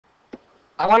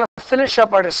I want to finish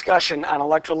up our discussion on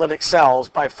electrolytic cells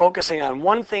by focusing on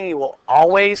one thing you will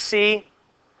always see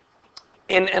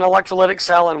in an electrolytic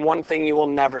cell and one thing you will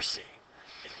never see.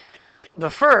 The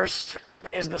first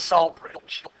is the salt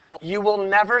bridge. You will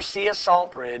never see a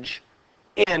salt bridge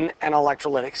in an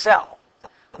electrolytic cell.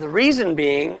 The reason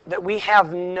being that we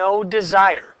have no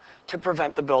desire to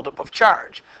prevent the buildup of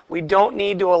charge. We don't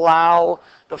need to allow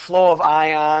the flow of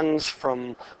ions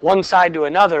from one side to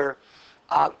another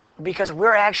because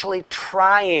we're actually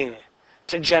trying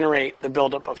to generate the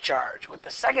buildup of charge. With the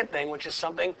second thing, which is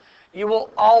something you will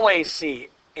always see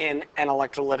in an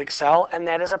electrolytic cell, and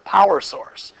that is a power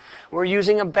source. We're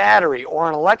using a battery or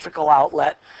an electrical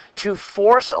outlet to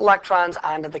force electrons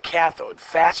onto the cathode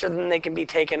faster than they can be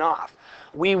taken off.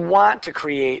 We want to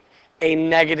create a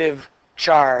negative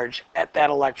charge at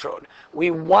that electrode. We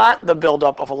want the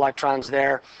buildup of electrons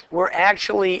there. We're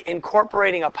actually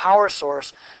incorporating a power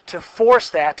source to force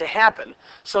that to happen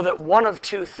so that one of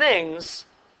two things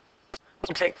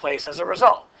will take place as a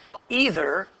result.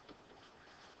 Either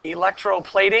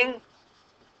electroplating,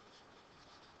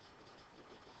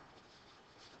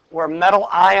 where metal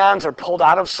ions are pulled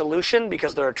out of solution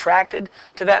because they're attracted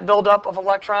to that buildup of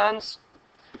electrons,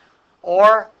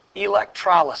 or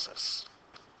electrolysis,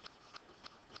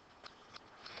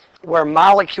 where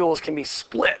molecules can be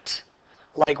split,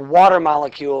 like water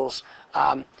molecules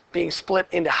being split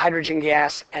into hydrogen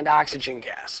gas and oxygen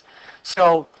gas.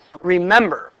 So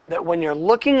remember that when you're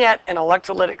looking at an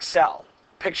electrolytic cell,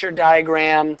 picture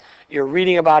diagram, you're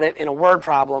reading about it in a word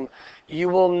problem, you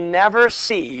will never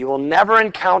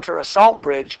encounter a salt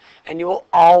bridge, and you will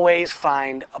always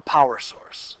find a power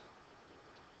source.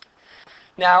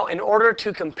 Now, in order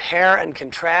to compare and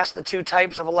contrast the two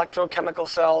types of electrochemical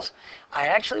cells, I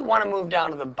actually want to move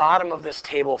down to the bottom of this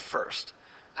table first.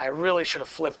 I really should have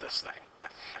flipped this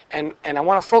thing. And I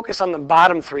want to focus on the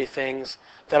bottom three things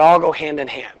that all go hand in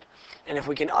hand. And if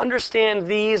we can understand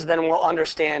these, then we'll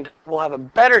have a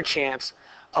better chance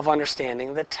of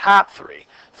understanding the top three.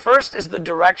 First is the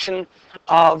direction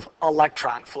of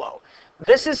electron flow.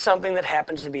 This is something that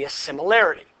happens to be a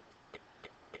similarity.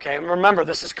 Okay, remember,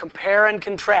 this is compare and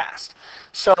contrast.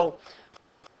 So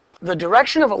the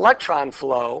direction of electron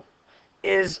flow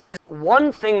is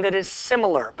one thing that is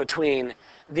similar between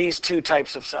these two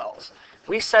types of cells.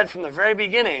 We said from the very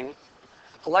beginning,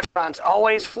 electrons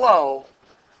always flow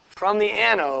from the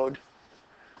anode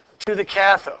to the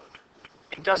cathode.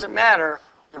 It doesn't matter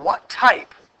what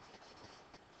type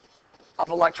of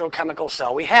electrochemical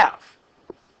cell we have.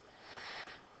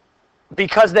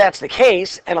 Because that's the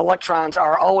case, and electrons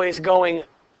are always going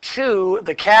to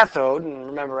the cathode, and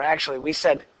remember, actually, we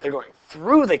said they're going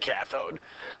through the cathode,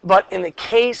 but in the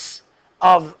case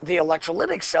of the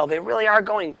electrolytic cell, they really are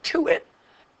going to it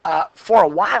for a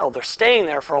while. They're staying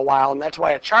there for a while, and that's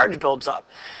why a charge builds up.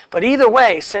 But either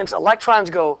way, since electrons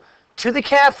go to the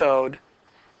cathode,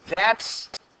 that's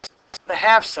the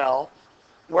half cell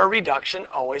where reduction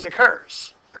always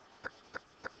occurs.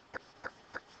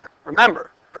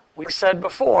 Remember, we said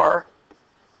before,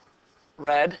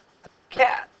 red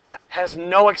cat has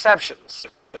no exceptions.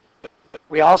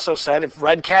 We also said if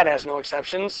red cat has no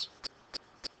exceptions,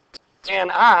 and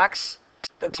ox,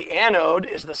 that the anode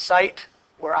is the site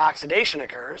where oxidation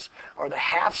occurs, or the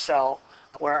half cell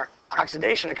where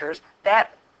oxidation occurs,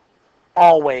 that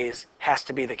always has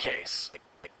to be the case.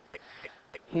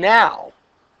 Now,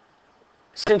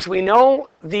 since we know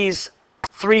these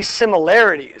three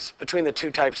similarities between the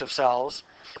two types of cells,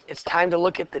 it's time to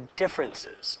look at the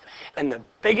differences. And the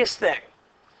biggest thing,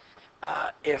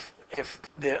 if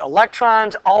the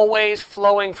electrons always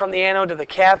flowing from the anode to the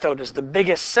cathode is the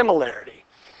biggest similarity,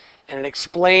 and it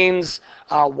explains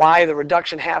why the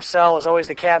reduction half cell is always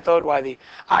the cathode, why the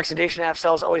oxidation half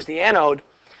cell is always the anode,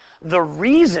 the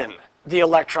reason the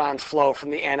electrons flow from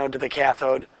the anode to the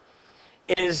cathode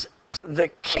is the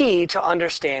key to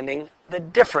understanding the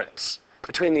difference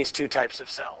between these two types of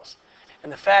cells.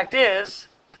 And the fact is,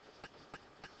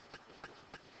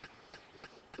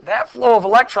 that flow of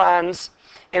electrons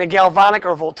in a galvanic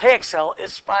or voltaic cell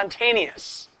is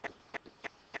spontaneous.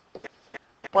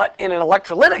 But in an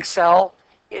electrolytic cell,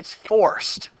 it's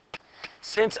forced.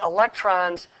 Since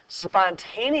electrons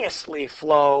spontaneously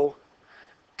flow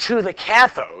to the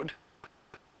cathode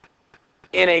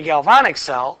in a galvanic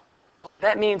cell,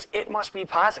 that means it must be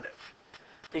positive,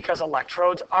 because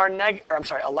electrons are negative.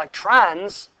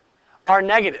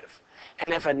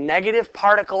 And if a negative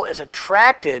particle is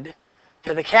attracted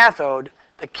to the cathode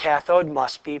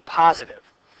must be positive.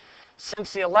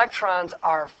 Since the electrons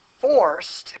are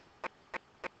forced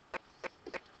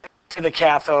to the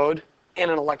cathode in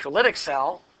an electrolytic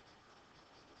cell,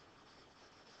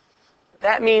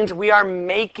 That means we are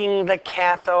making the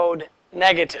cathode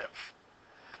negative.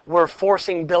 We're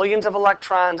forcing billions of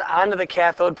electrons onto the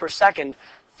cathode per second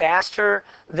faster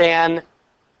than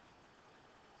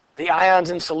the ions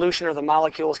in solution or the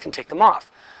molecules can take them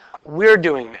off. We're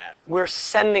doing that. We're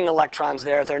sending electrons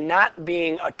there. They're not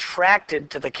being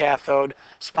attracted to the cathode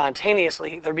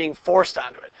spontaneously. They're being forced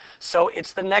onto it. So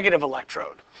it's the negative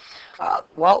electrode.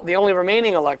 Well, the only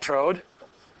remaining electrode,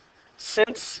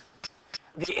 since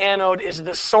the anode is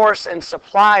the source and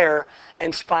supplier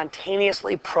and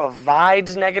spontaneously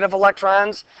provides negative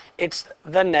electrons, it's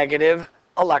the negative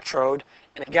electrode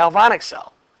in a galvanic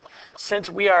cell. Since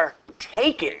we are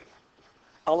taking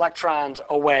electrons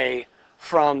away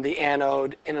from the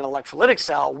anode in an electrolytic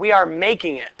cell, we are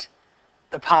making it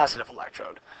the positive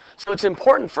electrode. So it's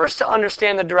important first to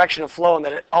understand the direction of flow and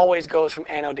that it always goes from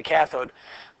anode to cathode.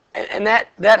 And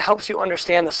that helps you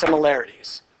understand the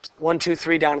similarities. 1, 2,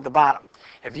 3 down at the bottom.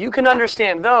 If you can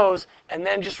understand those, and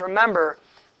then just remember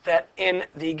that in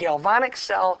the galvanic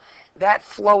cell, that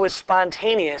flow is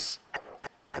spontaneous,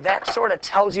 that sort of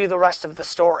tells you the rest of the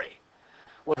story,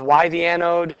 with why the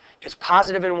anode is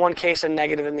positive in one case and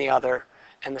negative in the other,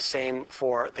 and the same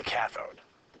for the cathode.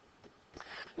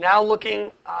 Now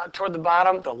looking toward the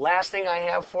bottom, the last thing I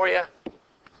have for you,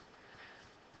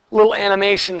 little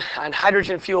animation on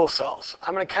hydrogen fuel cells.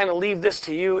 I'm going to kind of leave this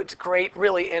to you. It's great,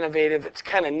 really innovative. It's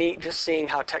kind of neat just seeing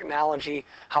how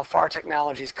far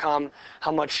technology's come,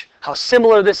 how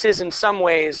similar this is in some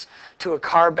ways to a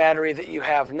car battery that you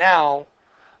have now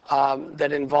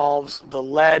that involves the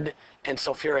lead and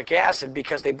sulfuric acid,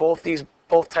 because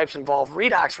both types involve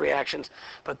redox reactions.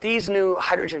 But these new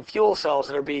hydrogen fuel cells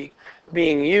that are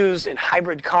being used in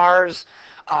hybrid cars,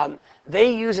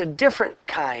 they use a different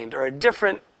kind or a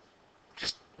different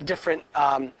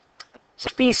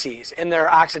species in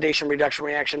their oxidation reduction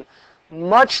reaction,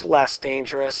 much less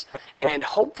dangerous, and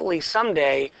hopefully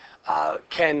someday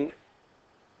can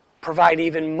provide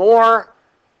even more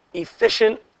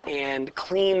efficient and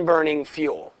clean burning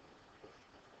fuel.